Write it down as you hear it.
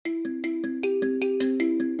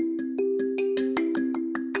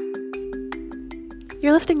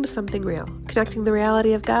You're listening to Something Real, connecting the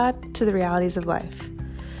reality of God to the realities of life.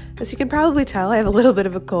 As you can probably tell, I have a little bit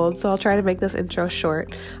of a cold, so I'll try to make this intro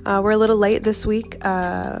short. We're a little late this week.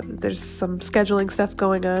 There's some scheduling stuff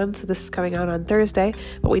going on, so this is coming out on Thursday,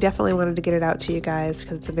 but we definitely wanted to get it out to you guys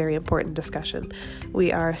because it's a very important discussion.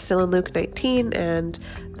 We are still in Luke 19, and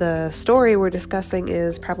the story we're discussing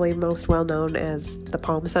is probably most well known as the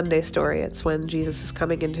Palm Sunday story. It's when Jesus is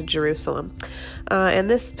coming into Jerusalem.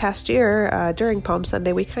 And this past year, during Palm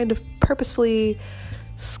Sunday, we kind of purposefully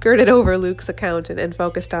skirted over Luke's account and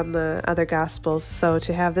focused on the other Gospels. So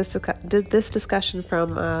to have this discussion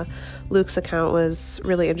from Luke's account was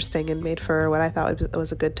really interesting and made for what I thought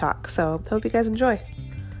was a good talk. So hope you guys enjoy.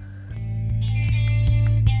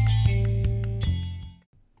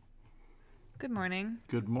 Good morning.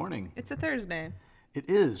 Good morning. It's a Thursday. It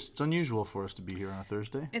is. It's unusual for us to be here on a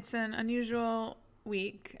Thursday. It's an unusual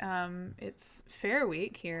week. It's Fair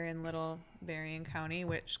Week here in Little Berrien County,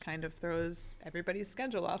 which kind of throws everybody's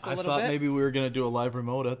schedule off a little bit. I thought maybe we were going to do a live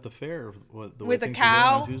remote at the fair with a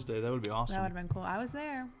cow on Tuesday. That would be awesome. That would have been cool. I was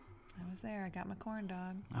there. I got my corn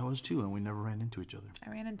dog. I was too, and we never ran into each other.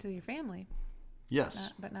 I ran into your family.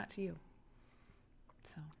 Yes. But not to you.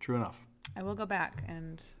 So true enough. I will go back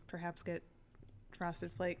and perhaps get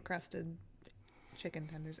frosted flake crusted chicken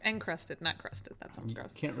tenders. Encrusted, not crusted. That sounds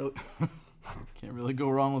gross. Can't really go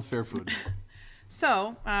wrong with fair food.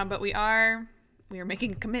 So, but we are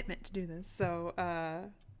making a commitment to do this. So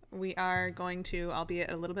we are going to,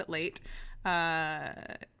 albeit a little bit late,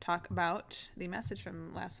 talk about the message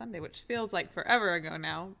from last Sunday, which feels like forever ago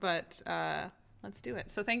now, but let's do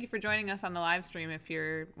it. So thank you for joining us on the live stream if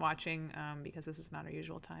you're watching, because this is not our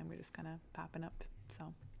usual time. We're just kind of popping up.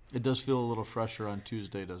 So it does feel a little fresher on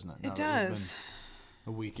Tuesday, doesn't it? It does.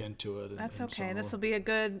 A week into it. That's okay. This will be a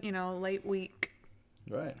good, late week.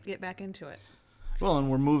 Right. Get back into it. Well, and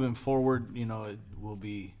we're moving forward. It will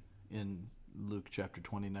be in Luke chapter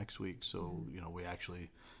 20 next week. So, we actually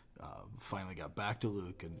finally got back to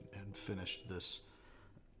Luke and finished this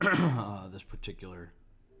this particular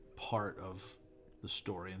part of the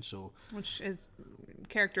story. And so, which is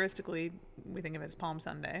characteristically, we think of it as Palm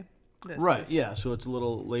Sunday. Yeah, so it's a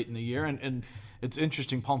little late in the year, and it's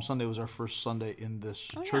interesting. Palm Sunday was our first Sunday in this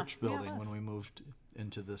church building when we moved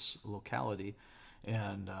into this locality,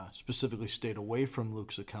 and specifically stayed away from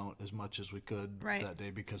Luke's account as much as we could that day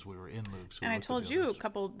because we were in Luke. So and I told you a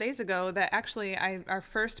couple days ago that actually our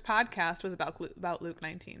first podcast was about Luke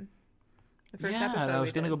 19. The first episode. Yeah, I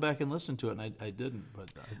was going to go back and listen to it, and I didn't, but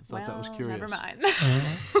I thought that was curious. Never mind.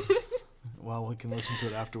 Well, we can listen to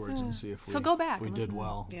it afterwards and see if we, go back if we did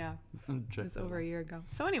well. Yeah, it was over a year ago.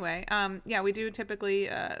 So anyway, we do typically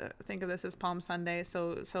think of this as Palm Sunday.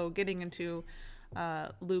 So getting into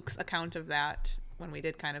Luke's account of that, when we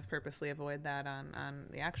did kind of purposely avoid that on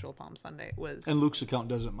the actual Palm Sunday, was... And Luke's account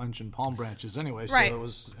doesn't mention palm branches anyway, so it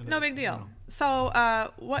was... No big deal.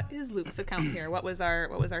 So what is Luke's account here? What was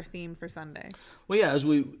our theme for Sunday? Well, yeah, as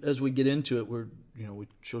we get into it, we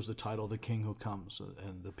chose the title, The King Who Comes,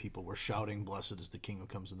 and the people were shouting, "Blessed is the King who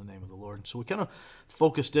comes in the name of the Lord." And so we kind of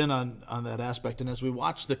focused in on that aspect, and as we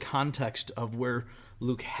watched the context of where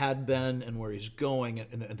Luke had been and where he's going,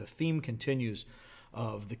 and the theme continues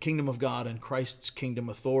of the kingdom of God and Christ's kingdom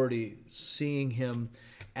authority, seeing him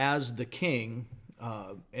as the king,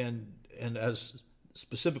 and as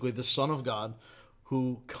specifically the Son of God,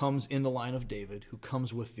 who comes in the line of David, who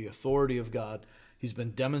comes with the authority of God. He's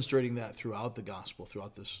been demonstrating that throughout the gospel,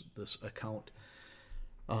 throughout this account,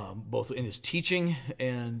 both in his teaching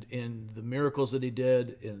and in the miracles that he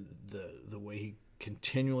did, in the way he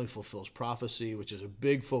continually fulfills prophecy, which is a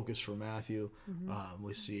big focus for Matthew. Mm-hmm.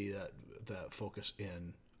 We see that focus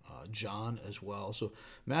in John as well. So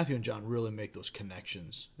Matthew and John really make those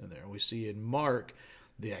connections in there. And we see in Mark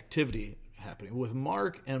the activity happening. With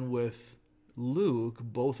Mark and with Luke,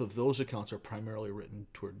 both of those accounts are primarily written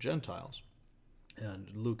toward Gentiles.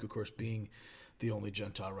 And Luke, of course, being the only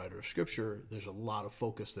Gentile writer of Scripture, there's a lot of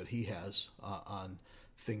focus that he has on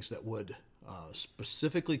things that would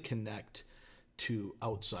specifically connect to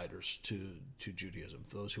outsiders to Judaism,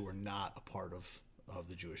 those who are not a part of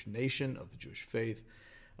the Jewish nation, of the Jewish faith,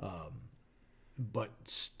 but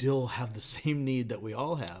still have the same need that we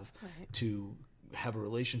all have to have a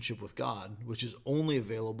relationship with God, which is only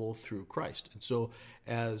available through Christ. And so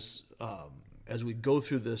as we go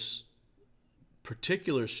through this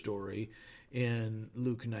particular story in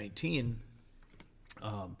Luke 19,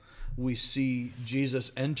 we see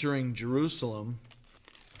Jesus entering Jerusalem.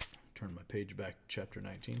 Turn my page back to chapter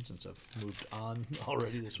 19 since I've moved on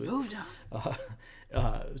already this week. Moved on.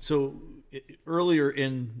 So earlier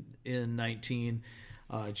in 19,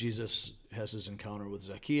 Jesus has his encounter with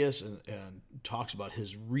Zacchaeus and talks about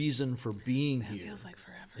his reason for being here. It feels like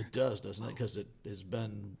forever. It does, doesn't it? Because it has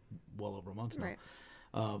been well over a month now.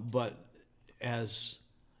 Right. But as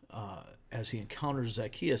he encounters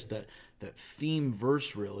Zacchaeus, that theme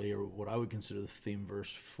verse really, or what I would consider the theme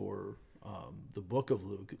verse for the book of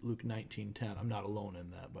Luke 19:10. I'm not alone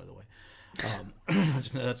in that, by the way.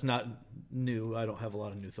 That's not new. I don't have a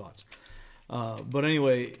lot of new thoughts. But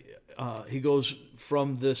anyway, he goes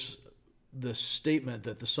from this statement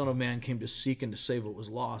that the Son of Man came to seek and to save what was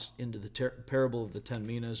lost into the parable of the 10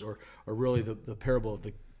 minas, or really the parable of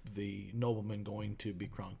the nobleman going to be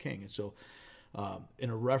crowned king. And so in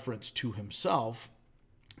a reference to himself,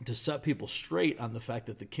 to set people straight on the fact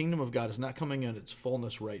that the kingdom of God is not coming in its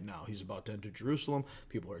fullness right now. He's about to enter Jerusalem.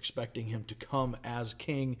 People are expecting him to come as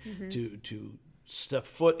king, to step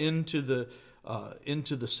foot into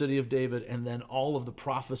the city of David, and then all of the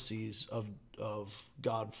prophecies of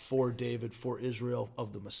God for David, for Israel,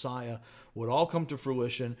 of the Messiah would all come to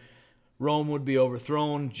fruition. Rome would be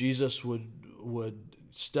overthrown. Jesus would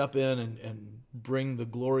step in and bring the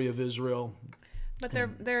glory of Israel. But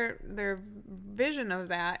their vision of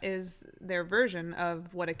that is their version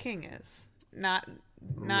of what a king is, not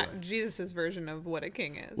Right. Jesus's version of what a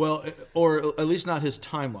king is. Well, or at least not his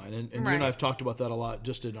timeline. And you and I Right. have talked about that a lot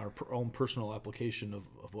just in our own personal application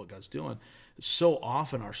of what God's doing. So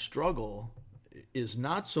often our struggle is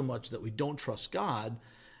not so much that we don't trust God,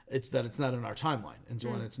 it's that it's not in our timeline. And so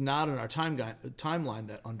when it's not in our timeline,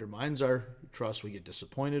 that undermines our trust. We get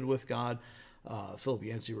disappointed with God. Philip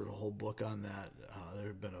Yancey wrote a whole book on that. There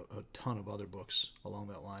have been a ton of other books along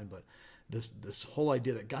that line, but this whole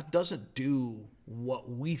idea that God doesn't do what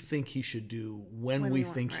we think he should do when we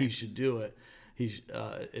think he should do it.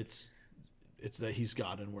 It's that he's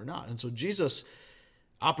God and we're not. And so Jesus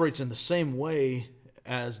operates in the same way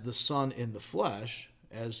as the Son in the flesh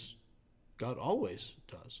as God always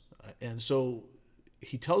does. And so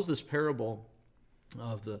he tells this parable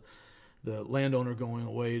of the landowner going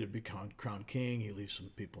away to be crowned king. He leaves some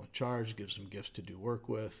people in charge, gives them gifts to do work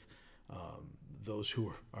with. Those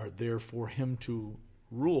who are there for him to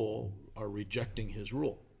rule are rejecting his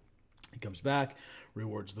rule. He comes back,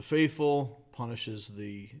 rewards the faithful, punishes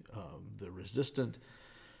the resistant.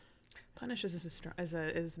 Punishes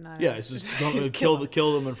is not. Yeah, it's just don't kill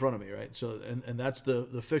them in front of me, right? So, and that's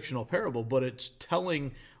the fictional parable, but it's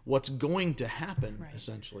telling what's going to happen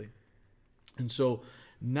essentially. And so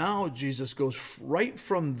now Jesus goes right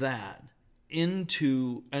from that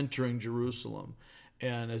into entering Jerusalem.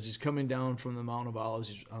 And as he's coming down from the Mount of Olives,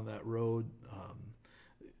 he's on that road,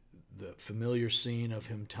 the familiar scene of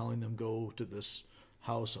him telling them, go to this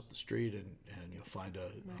house up the street and you'll find a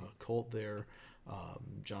colt there.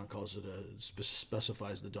 John calls it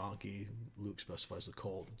specifies the donkey. Luke specifies the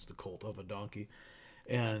colt. It's the colt of a donkey.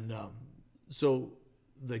 And so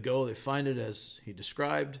they go, they find it as he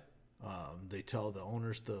described. They tell the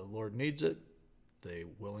owners the Lord needs it. They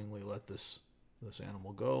willingly let this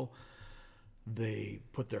animal go. They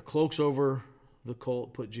put their cloaks over the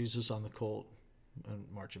colt, put Jesus on the colt, and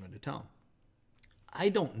march him into town. I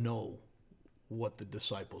don't know what the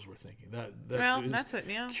disciples were thinking. That's it.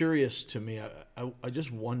 Yeah. Curious to me. I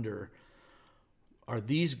just wonder, are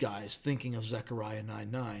these guys thinking of Zechariah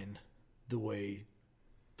 9:9 the way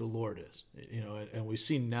the Lord is? And we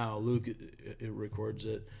see now Luke it records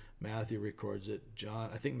it, Matthew records it,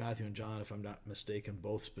 John. I think Matthew and John, if I'm not mistaken,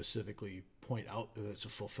 both specifically point out that it's a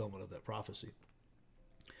fulfillment of that prophecy.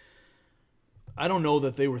 I don't know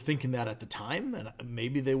that they were thinking that at the time, and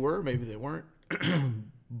maybe they were, maybe they weren't,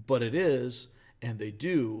 but it is, and they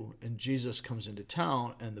do, and Jesus comes into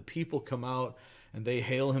town, and the people come out, and they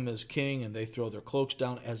hail him as king, and they throw their cloaks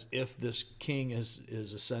down as if this king is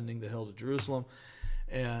ascending the hill to Jerusalem,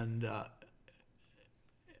 and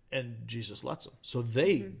Jesus lets them. So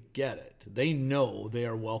they get it. They know they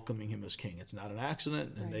are welcoming him as king. It's not an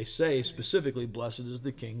accident, and they say specifically, blessed is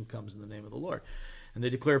the king who comes in the name of the Lord. And they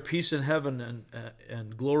declare peace in heaven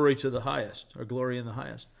and glory to the highest, or glory in the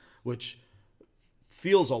highest, which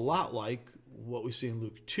feels a lot like what we see in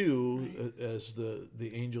Luke 2 as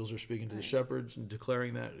the angels are speaking to the shepherds and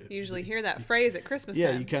declaring that. You usually hear that phrase at Christmas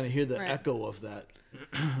Yeah, time. you kind of hear the echo of that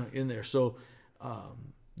in there. So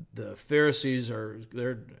the Pharisees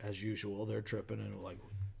they're as usual, they're tripping and like,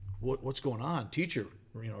 what's going on? Teacher,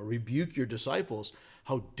 rebuke your disciples.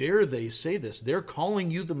 How dare they say this? They're calling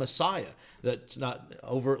you the Messiah. That's not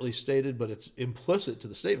overtly stated, but it's implicit to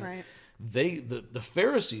the statement. Right. The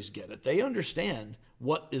Pharisees get it. They understand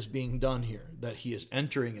what is being done here, that he is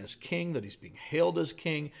entering as king, that he's being hailed as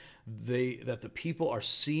king, that the people are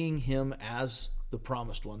seeing him as the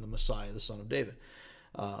promised one, the Messiah, the son of David.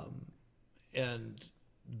 And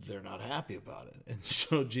they're not happy about it. And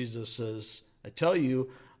so Jesus says, I tell you,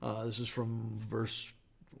 this is from verse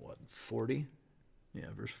 40? Yeah,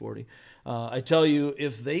 verse 40. I tell you,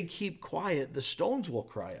 if they keep quiet, the stones will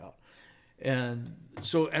cry out. And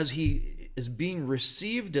so as he is being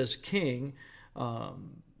received as king,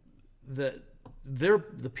 that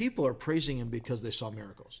the people are praising him because they saw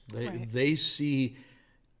miracles. They see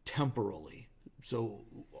temporally. So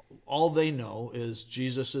all they know is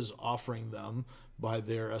Jesus is offering them, by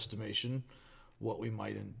their estimation, what we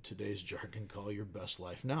might in today's jargon call your best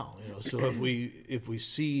life now. So if we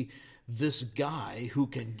see this guy who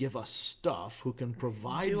can give us stuff, who can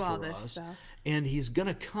provide for us, stuff. And he's going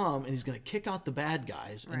to come and he's going to kick out the bad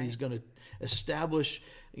guys, and he's going to establish,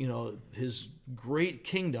 his great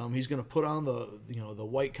kingdom. He's going to put on the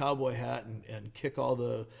white cowboy hat and kick all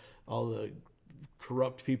the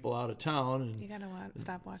corrupt people out of town. And you got to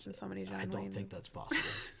stop watching so many John Wayne. I don't think that's possible.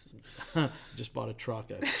 Just bought a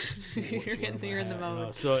truck. You're in the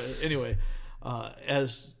mode. So anyway,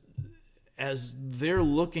 as they're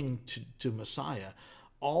looking to Messiah,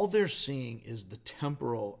 all they're seeing is the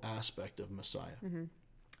temporal aspect of Messiah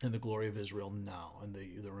and the glory of Israel now, and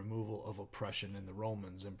the removal of oppression in the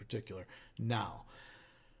Romans in particular now.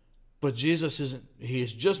 But Jesus isn't. He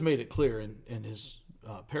has just made it clear in his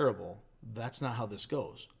parable. That's not how this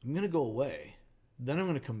goes. I'm going to go away, then I'm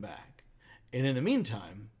going to come back, and in the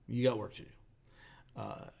meantime, you got work to do.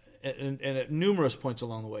 And at numerous points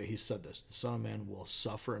along the way, he said this: the Son of Man will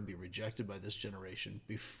suffer and be rejected by this generation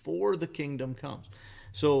before the kingdom comes.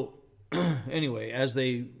 So anyway, as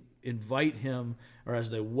they invite him, or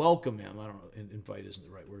as they welcome him, I don't know, invite isn't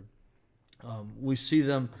the right word, we see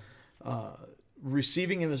them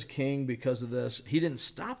receiving him as king because of this. He didn't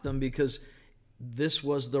stop them because this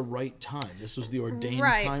was the right time. This was the ordained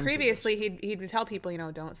time. Right. Previously, he'd tell people,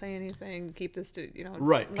 don't say anything, keep this to,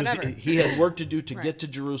 right, whatever. Because he had work to do to get to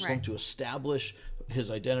Jerusalem, to establish his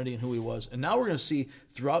identity and who he was. And now we're going to see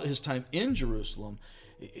throughout his time in Jerusalem,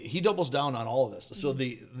 he doubles down on all of this. So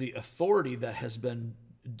the authority that has been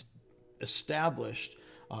established,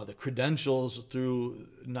 the credentials through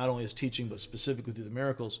not only his teaching, but specifically through the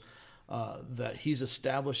miracles that he's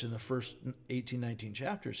established in the first 18, 19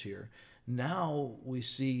 chapters here. Now we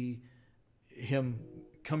see him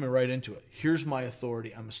coming right into it. Here's my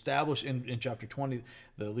authority. I'm established in chapter 20.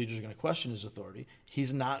 The leaders are going to question his authority.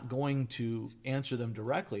 He's not going to answer them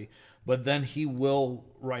directly, but then he will,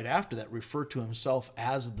 right after that, refer to himself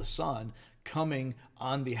as the Son, coming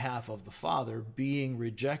on behalf of the Father, being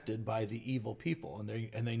rejected by the evil people,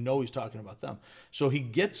 and they know he's talking about them. So he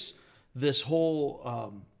gets this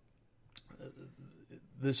whole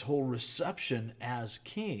reception as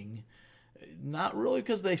king. Not really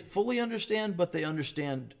because they fully understand, but they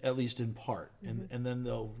understand at least in part, and then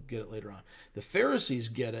they'll get it later on. The Pharisees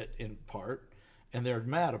get it in part, and they're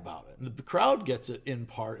mad about it. And the crowd gets it in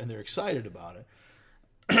part, and they're excited about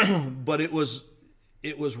it. But it was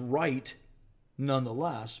right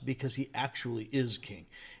nonetheless, because he actually is king.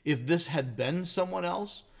 If this had been someone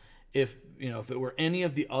else, if it were any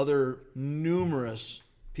of the other numerous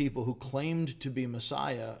people who claimed to be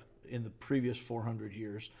Messiah in the previous 400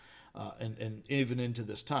 years, and even into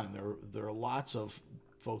this time, there are lots of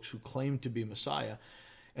folks who claim to be Messiah,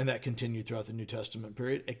 and that continued throughout the New Testament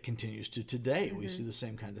period. It continues to today. We see the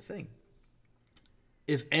same kind of thing.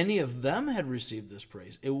 If any of them had received this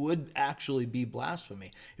praise, it would actually be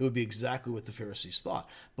blasphemy. It would be exactly what the Pharisees thought.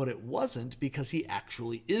 But it wasn't, because he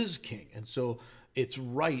actually is king. And so it's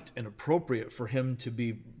right and appropriate for him to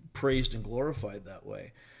be praised and glorified that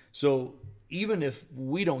way. So even if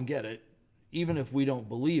we don't get it, even if we don't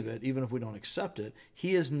believe it, even if we don't accept it,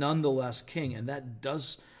 he is nonetheless king. And it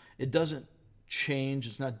doesn't change.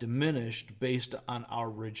 It's not diminished based on our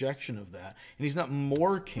rejection of that. And he's not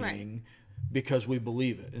more king because we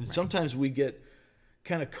believe it. And sometimes we get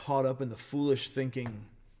kind of caught up in the foolish thinking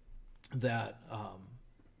that,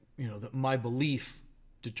 that my belief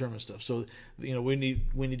determines stuff. So, we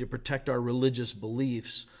need to protect our religious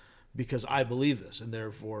beliefs because I believe this, and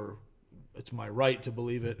therefore it's my right to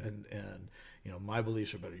believe it, and my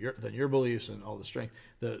beliefs are better than your beliefs, and all the strength.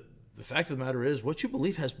 The fact of the matter is, what you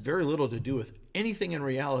believe has very little to do with anything in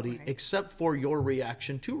reality except for your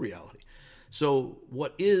reaction to reality. So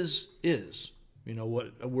what is.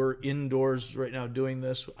 What we're indoors right now doing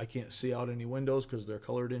this. I can't see out any windows because they're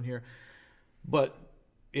colored in here. But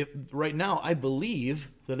right now I believe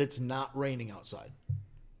that it's not raining outside.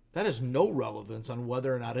 That has no relevance on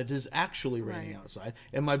whether or not it is actually raining outside,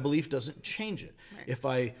 and my belief doesn't change it. If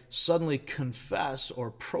I suddenly confess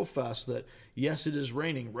or profess that, yes, it is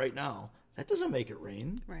raining right now, that doesn't make it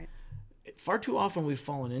rain. Far too often we've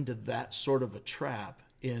fallen into that sort of a trap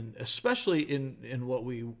especially in what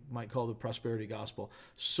we might call the prosperity gospel,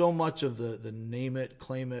 so much of the name it,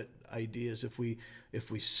 claim it ideas, if we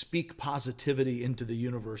speak positivity into the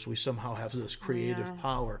universe, we somehow have this creative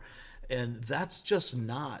power. And that's just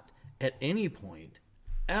not at any point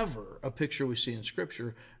ever a picture we see in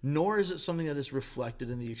Scripture, nor is it something that is reflected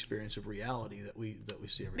in the experience of reality that we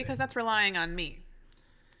see every day. Because that's relying on me.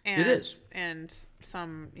 And, it is. And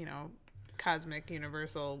some, cosmic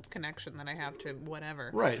universal connection that I have to whatever.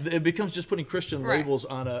 Right. It becomes just putting Christian labels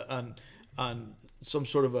on some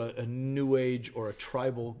sort of a new age or a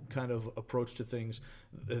tribal kind of approach to things.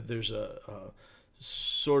 There's a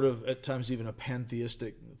sort of, at times, even a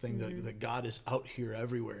pantheistic thing that God is out here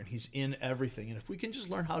everywhere and he's in everything. And if we can just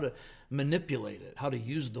learn how to manipulate it, how to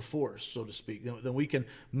use the force, so to speak, then we can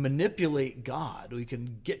manipulate God. We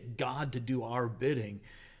can get God to do our bidding.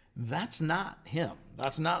 That's not him.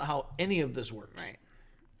 That's not how any of this works. Right.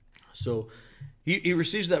 So he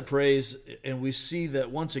receives that praise, and we see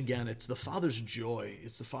that once again, it's the Father's joy.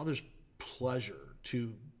 It's the Father's pleasure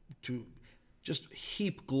to just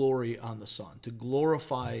heap glory on the Son, to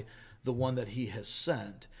glorify the one that he has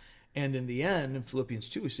sent. And in the end, in Philippians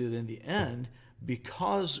 2, we see that in the end,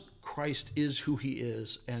 because Christ is who he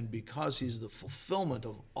is, and because he's the fulfillment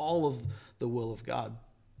of all of the will of God,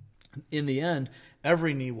 in the end,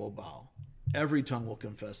 every knee will bow, every tongue will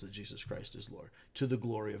confess that Jesus Christ is Lord, to the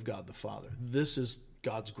glory of God the Father. This is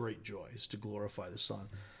God's great joy, is to glorify the Son.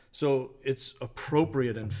 So it's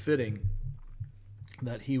appropriate and fitting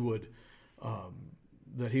that he would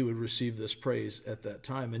receive this praise at that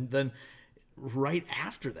time. And then right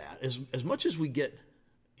after that, as much as we get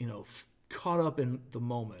caught up in the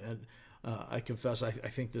moment, and I confess I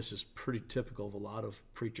think this is pretty typical of a lot of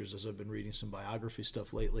preachers, as I've been reading some biography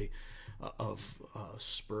stuff lately of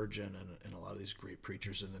Spurgeon and a lot of these great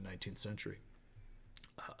preachers in the 19th century,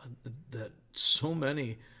 that so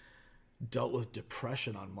many dealt with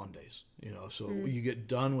depression on Mondays. So you get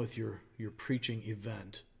done with your preaching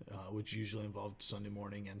event, which usually involved Sunday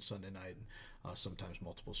morning and Sunday night, and sometimes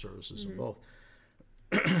multiple services in both.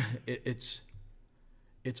 It's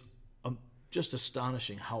just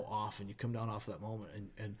astonishing how often you come down off that moment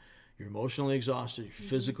and you're emotionally exhausted, you're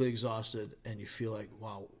physically exhausted, and you feel like,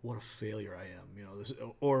 wow, what a failure I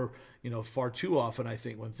am. Far too often, I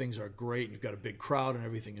think, when things are great and you've got a big crowd and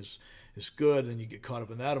everything is good, and you get caught up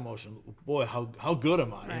in that emotion. Boy, how good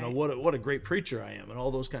am I? Right. What a great preacher I am, and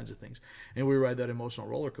all those kinds of things. And we ride that emotional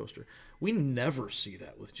roller coaster. We never see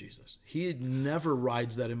that with Jesus. He never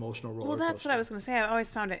rides that emotional roller coaster. Well, that's what I was going to say. I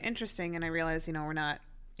always found it interesting, and I realized, we're not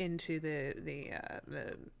into the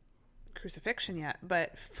crucifixion yet,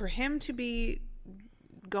 but for him to be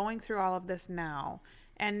going through all of this now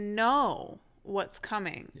and know what's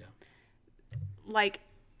coming, like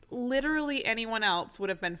literally anyone else would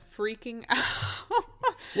have been freaking out.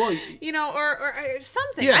 Well, or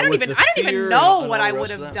something. Yeah, I don't even know what I would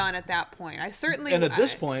have done at that point. I certainly. And at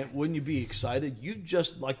this point, wouldn't you be excited? You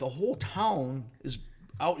just, like, the whole town is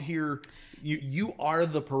out here. You are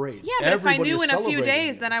the parade. Yeah, but Everybody if I knew in a few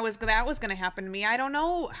days you. then that was going to happen to me, I don't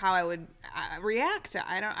know how I would react.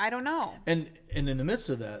 I don't know. And in the midst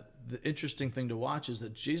of that, the interesting thing to watch is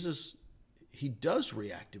that Jesus, he does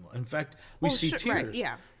react. In fact, we see tears. Right,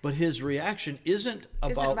 yeah. But his reaction isn't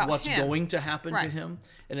about what's him. going to happen to him,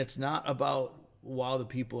 and it's not about, wow, the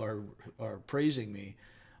people are praising me,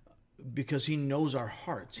 because he knows our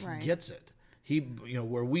hearts. He gets it. He,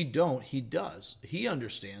 where we don't, he does. He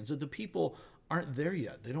understands that the people aren't there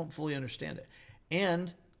yet. They don't fully understand it.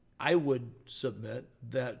 And I would submit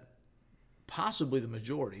that possibly the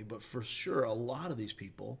majority, but for sure a lot of these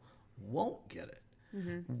people won't get it.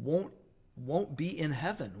 Won't be in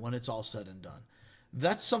heaven when it's all said and done.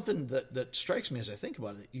 That's something that strikes me as I think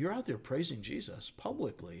about it. You're out there praising Jesus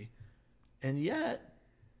publicly, and yet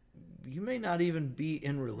you may not even be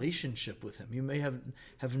in relationship with him. You may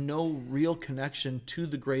have no real connection to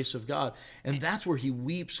the grace of God. And that's where he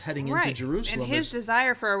weeps heading into Jerusalem. And his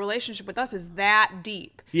desire for a relationship with us is that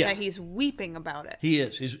deep that he's weeping about it. He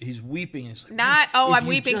is. He's weeping. It's like, not, I'm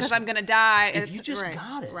weeping because I'm going to die. If you just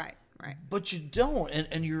got it. Right. But you don't.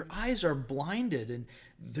 And your eyes are blinded. And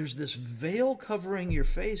there's this veil covering your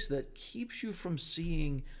face that keeps you from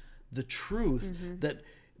seeing the truth that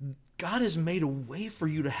God has made a way for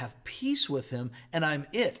you to have peace with him, and I'm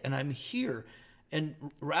it, and I'm here. And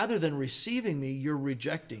rather than receiving me, you're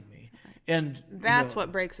rejecting me. And that's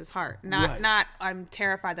what breaks his heart. Not I'm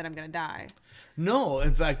terrified that I'm going to die. No,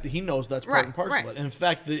 in fact, he knows that's part and parcel of it. In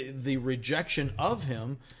fact, the rejection of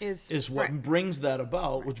him is what brings that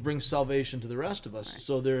about, which brings salvation to the rest of us.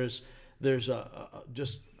 So there's a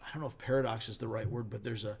just, I don't know if paradox is the right word, but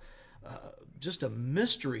there's a just a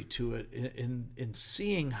mystery to it in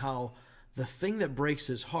seeing how the thing that breaks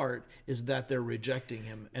his heart is that they're rejecting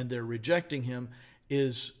him, and their rejecting him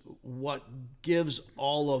is what gives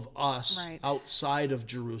all of us Right. outside of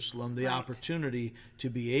Jerusalem the Right. opportunity to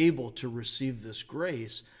be able to receive this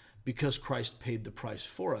grace because Christ paid the price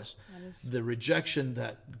for us. The rejection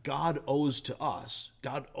that God owes to us,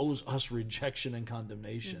 God owes us rejection and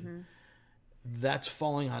condemnation. That's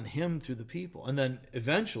falling on him through the people. And then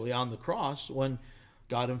eventually on the cross, when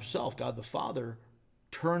God himself, God the Father,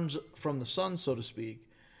 turns from the Son, so to speak,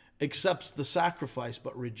 accepts the sacrifice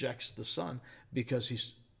but rejects the Son because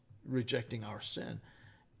he's rejecting our sin.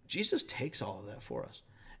 Jesus takes all of that for us.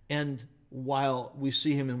 And while we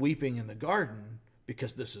see him in weeping in the garden,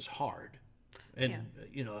 because this is hard, and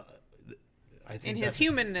I think In his that's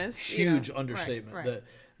humanness, huge right, understatement right.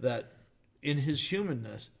 that in his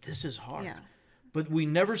humanness, this is hard. Yeah. But we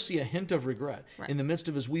never see a hint of regret. Right. In the midst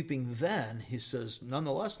of his weeping, then he says,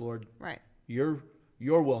 nonetheless, Lord, Right. your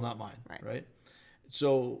will, not mine. Right.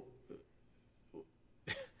 So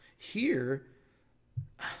here,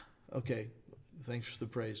 okay, thanks for the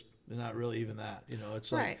praise. Not really even that.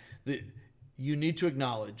 It's like Right. you need to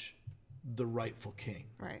acknowledge the rightful king.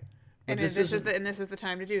 Right. But And this this is isn't- the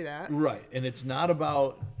time to do that. Right. And it's not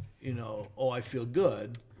about, I feel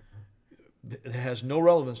good. It has no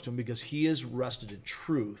relevance to him because he is rested in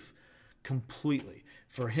truth completely.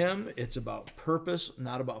 For him, it's about purpose,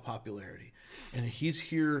 not about popularity. And he's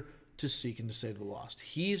here to seek and to save the lost.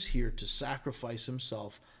 He's here to sacrifice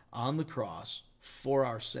himself on the cross for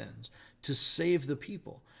our sins, to save the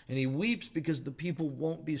people. And he weeps because the people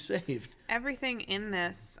won't be saved. Everything in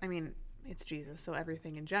this, I mean, it's Jesus, so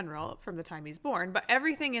everything in general from the time he's born, but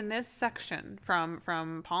everything in this section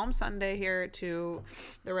from Palm Sunday here to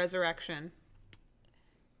the resurrection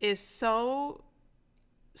is so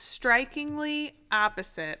strikingly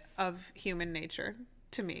opposite of human nature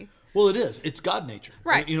to me. Well, it is. It's God nature.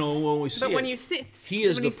 Right. When we see But when it, you see, he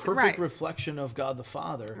is when the you see- perfect right. reflection of God the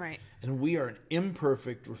Father. Right. And we are an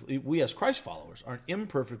imperfect, we as Christ followers are an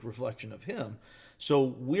imperfect reflection of him. So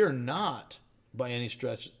we're not, by any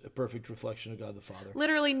stretch, a perfect reflection of God the Father.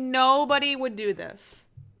 Literally nobody would do this,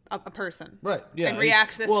 a person. Right. Yeah. And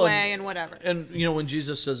react this way and whatever. And, when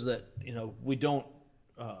Jesus says that, we don't,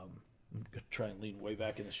 I'm going to try and lean way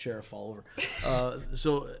back in this chair, fall over.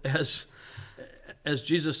 So as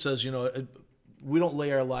Jesus says, we don't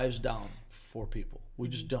lay our lives down for people. We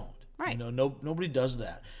just don't. Right. Nobody does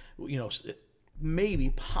that. Maybe,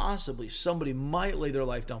 possibly, somebody might lay their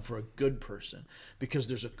life down for a good person because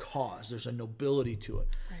there's a cause, there's a nobility to it.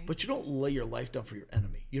 Right. But you don't lay your life down for your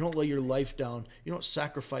enemy. You don't lay your life down. You don't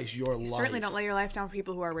sacrifice your life. You certainly don't lay your life down for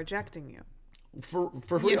people who are rejecting you. For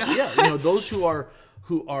real. Yeah. Those who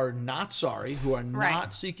are not sorry, who are not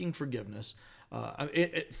Right. seeking forgiveness.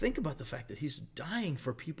 Think about the fact that he's dying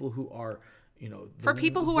for people who are, For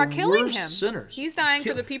people who are killing worst him. sinners. He's dying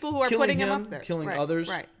for the people who are killing putting him up there. killing Right, others,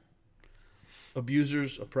 Right.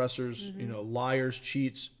 abusers, oppressors, Mm-hmm. liars,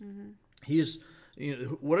 cheats. He is,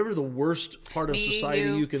 whatever the worst part of Me, society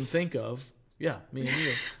you. you can think of. Yeah, me and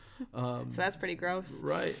you. So that's pretty gross.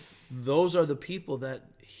 Right. Those are the people that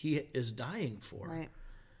he is dying for. Right.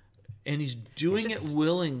 And he's doing It's just- it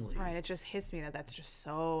willingly. Right. It just hits me that that's just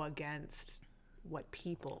so against what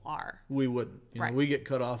people are. We wouldn't. Right. We get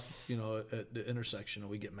cut off, at the intersection and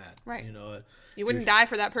we get mad. Right. If You wouldn't die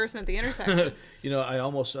for that person at the intersection. I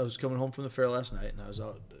was coming home from the fair last night and I was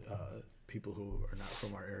out, people who are not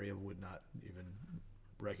from our area would not even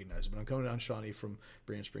recognize it. But I'm coming down Shawnee from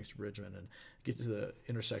Brigham Springs to Bridgman and get to the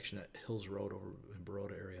intersection at Hills Road over in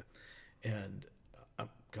Baroda area. And I'm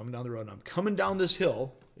coming down the road and I'm coming down this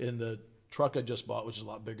hill in the truck I just bought, which is a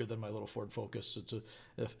lot bigger than my little Ford Focus. It's a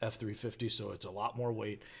F350, so it's a lot more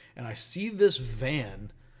weight. And I see this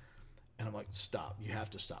van, and I'm like, stop. You have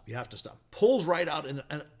to stop. You have to stop. Pulls right out,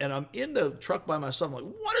 and I'm in the truck by myself. I'm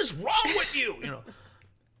like, what is wrong with you?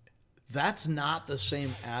 That's not the same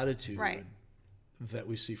attitude Right. that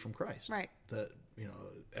we see from Christ. Right. That,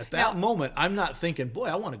 at that moment, I'm not thinking, boy,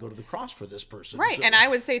 I want to go to the cross for this person. Right. So- And I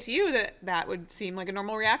would say to you that would seem like a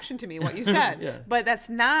normal reaction to me, what you said. Yeah. But that's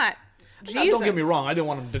not Jesus. Don't get me wrong. I didn't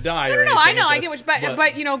want him to die. No, or no, I anything, know. I get what you, but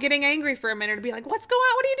but getting angry for a minute to be like, what's going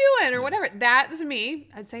on? What are you doing? Or whatever. That's me.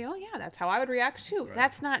 I'd say, oh, yeah, that's how I would react too. Right.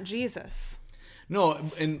 That's not Jesus. No,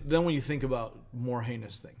 and then when you think about more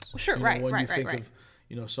heinous things, Sure, when right, you think right.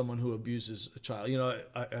 of someone who abuses a child,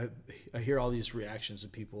 I hear all these reactions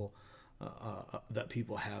of people that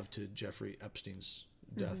people have to Jeffrey Epstein's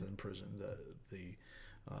death in prison, the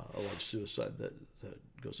alleged suicide that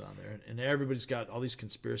goes on there, and everybody's got all these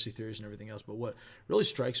conspiracy theories and everything else. But what really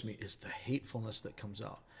strikes me is the hatefulness that comes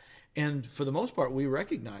out, And for the most part, we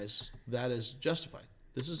recognize that as justified.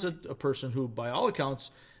 This is a person who, by all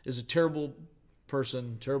accounts, is a terrible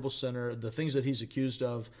person, terrible sinner. The things that he's accused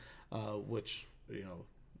of, which,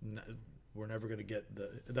 we're never going to get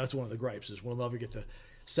that's one of the gripes, is we'll never get the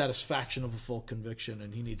satisfaction of a full conviction,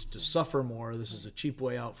 and he needs to suffer more. This is a cheap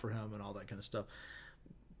way out for him and all that kind of stuff.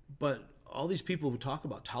 But all these people who talk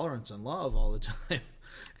about tolerance and love all the time,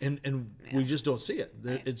 and we just don't see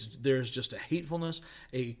it. There's just a hatefulness,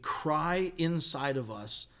 a cry inside of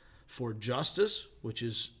us for justice, which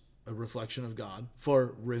is a reflection of God,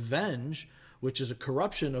 for revenge, which is a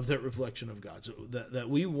corruption of that reflection of God. So that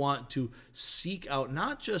we want to seek out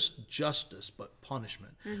not just justice, but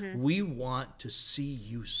punishment. We want to see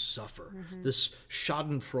you suffer. This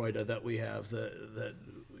schadenfreude that we have, that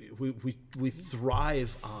we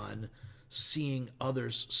thrive on seeing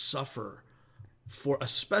others suffer,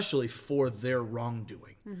 especially for their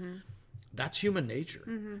wrongdoing. That's human nature.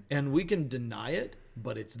 And we can deny it,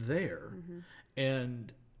 but it's there.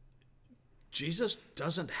 And Jesus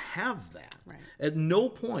doesn't have that. Right. At no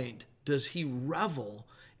point does he revel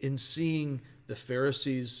in seeing the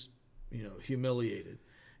Pharisees, humiliated.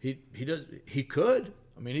 He does. He could.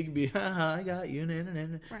 I mean, he could be, I got you. Nah, nah,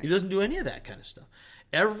 nah. Right. He doesn't do any of that kind of stuff.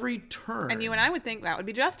 Every turn. And you and I would think that would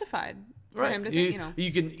be justified for right. him to think,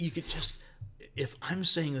 You could just, if I'm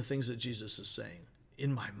saying the things that Jesus is saying,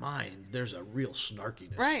 in my mind, there's a real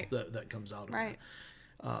snarkiness that comes out of that.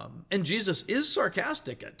 And Jesus is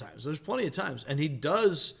sarcastic at times. There's plenty of times. And he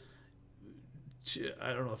does,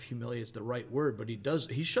 I don't know if humiliate's the right word, but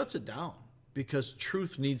he shuts it down because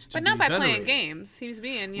truth needs to be venerated. But not by playing games. He's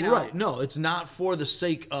being, Right. No, it's not for the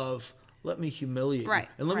sake of, let me humiliate you.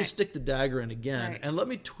 And let me stick the dagger in again. And let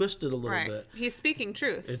me twist it a little bit. He's speaking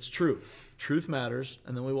truth. It's truth. Truth matters.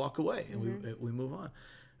 And then we walk away and we move on.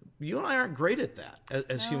 You and I aren't great at that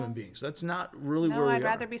as human beings. That's not really where we are. I'd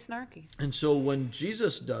rather be snarky. And so when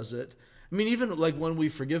Jesus does it, I mean, even like when we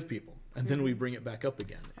forgive people and then we bring it back up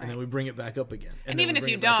again and then we bring it back up again. And even if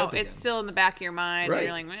you don't, it's still in the back of your mind. And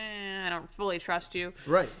you're like, I don't fully trust you.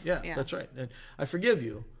 Right. Yeah, that's right. And I forgive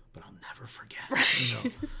you, but I'll never forget.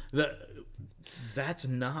 That's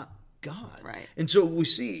not God. Right. And so we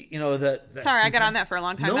see, that Sorry, I got on that for a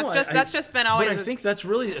long time. No, that's just been always. But I think that's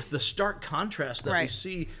really the stark contrast that we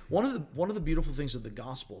see. One of the beautiful things of the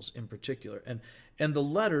Gospels in particular, and the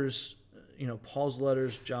letters, Paul's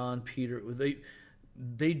letters, John, Peter,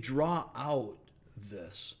 they draw out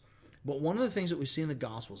this. But one of the things that we see in the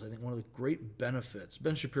Gospels, I think one of the great benefits,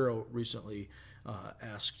 Ben Shapiro recently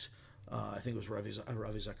asked, I think it was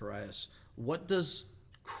Ravi Zacharias, what does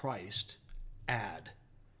Christ add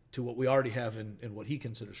to what we already have in what he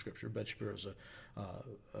considers Scripture? Ben Shapiro's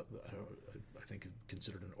I think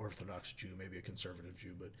considered an Orthodox Jew, maybe a conservative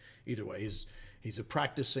Jew, but either way, he's a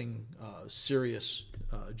practicing, serious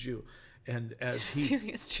Jew. And as he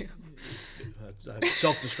serious Jew,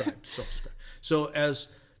 self-described. So as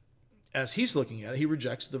he's looking at it, he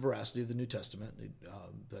rejects the veracity of the New Testament,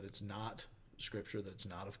 that it's not Scripture, that it's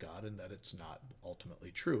not of God, and that it's not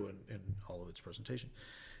ultimately true in all of its presentation.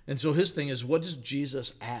 And so his thing is, what does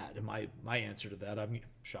Jesus add? And my answer to that, I'm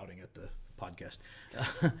shouting at the podcast,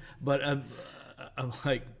 but I'm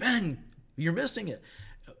like, Ben, you're missing it.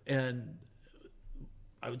 And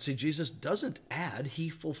I would say Jesus doesn't add, he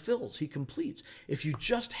fulfills, he completes. If you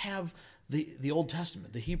just have the Old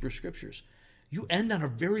Testament, the Hebrew Scriptures, you end on a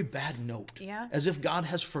very bad note, as if God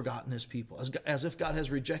has forgotten his people, as if God has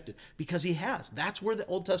rejected, because he has. That's where the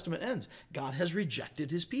Old Testament ends. God has rejected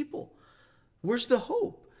his people. Where's the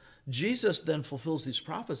hope? Jesus then fulfills these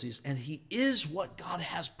prophecies, and he is what God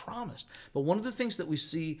has promised. But one of the things that we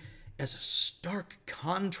see as a stark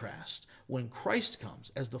contrast when Christ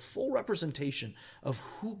comes as the full representation of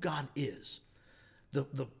who God is,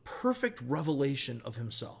 the perfect revelation of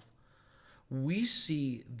himself, we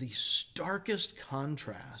see the starkest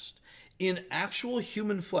contrast in actual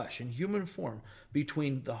human flesh, in human form,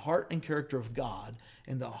 between the heart and character of God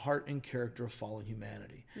and the heart and character of fallen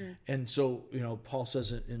humanity. And so, Paul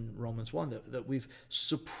says it in Romans 1 that we've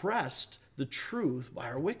suppressed the truth by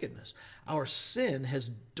our wickedness. Our sin has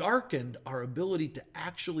darkened our ability to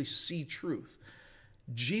actually see truth.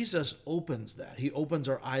 Jesus opens that. He opens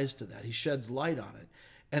our eyes to that. He sheds light on it.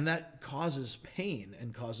 And that causes pain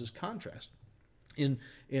and causes contrast. In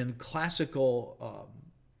classical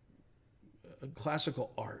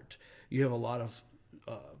art, you have a lot of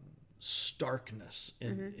starkness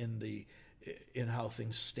in how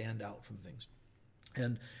things stand out from things,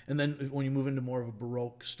 and then when you move into more of a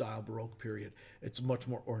Baroque period, it's much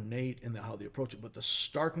more ornate in how they approach it. But the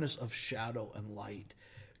starkness of shadow and light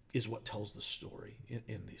is what tells the story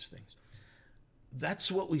in these things.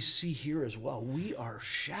 that's what we see here as well. We are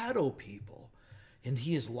shadow people, and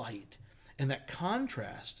he is light. And that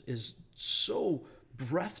contrast is so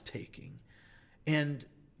breathtaking and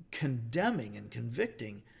condemning and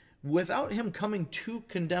convicting. Without him coming to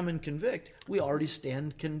condemn and convict, we already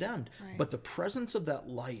stand condemned. Right. But the presence of that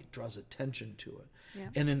light draws attention to it. Yeah.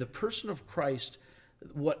 And in the person of Christ,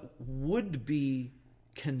 what would be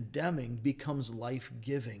condemning becomes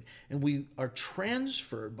life-giving. And we are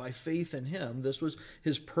transferred by faith in him. This was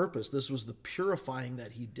his purpose. This was the purifying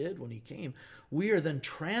that he did when he came. We are then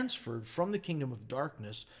transferred from the kingdom of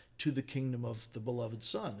darkness to the kingdom of the beloved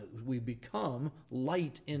Son. We become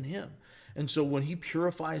light in him. And so when he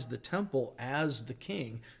purifies the temple as the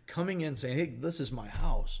king, coming in saying, hey, this is my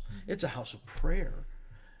house. It's a house of prayer.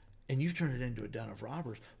 And you've turned it into a den of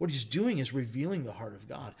robbers. What he's doing is revealing the heart of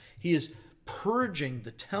God. He is purging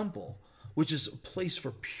the temple, which is a place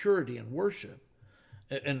for purity and worship,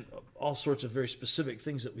 and all sorts of very specific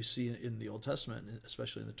things that we see in the Old Testament,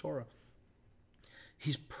 especially in the Torah.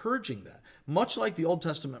 He's purging that, much like the Old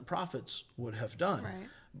Testament prophets would have done. Right.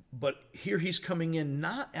 But here he's coming in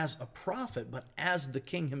not as a prophet, but as the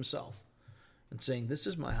king himself, and saying, this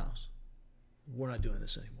is my house. We're not doing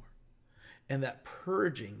this anymore. And that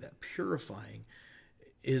purging, that purifying,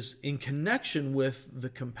 is in connection with the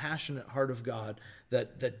compassionate heart of God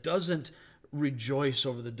that doesn't rejoice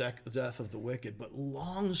over the death of the wicked, but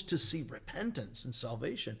longs to see repentance and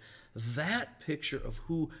salvation. That picture of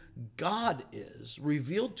who God is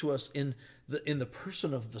revealed to us in the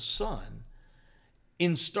person of the Son,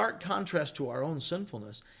 in stark contrast to our own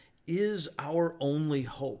sinfulness, is our only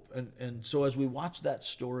hope. And so as we watch that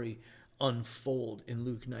story unfold in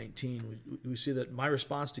Luke 19, we see that my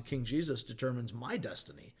response to King Jesus determines my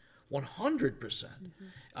destiny 100%.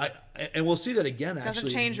 And we'll see that again. Doesn't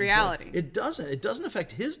change reality. It doesn't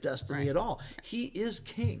affect his destiny at all. He is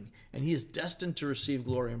king, and he is destined to receive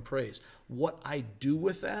glory and praise. What I do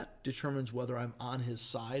with that determines whether I'm on his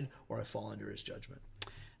side or I fall under his judgment.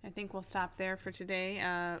 I think we'll stop there for today,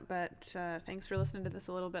 but thanks for listening to this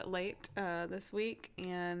a little bit late this week.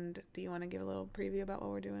 And do you want to give a little preview about what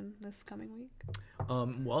we're doing this coming week?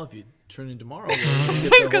 Well, if you tune in tomorrow, we'll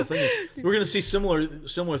get the whole thing. We're going to see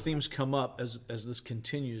similar themes come up as this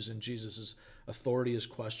continues, and Jesus' authority is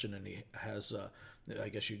questioned, and he has, I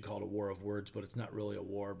guess you'd call it a war of words, but it's not really a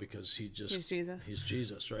war because he's Jesus. He's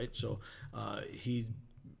Jesus, right? So he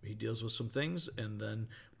deals with some things, and then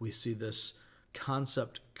we see this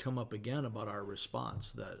concept come up again about our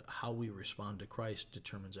response, that how we respond to Christ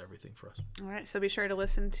determines everything for us. All right, so be sure to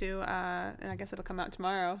listen to and I guess it'll come out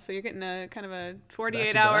tomorrow, so you're getting a kind of a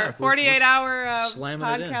 48 hour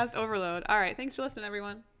podcast overload. All right, thanks for listening,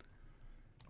 everyone.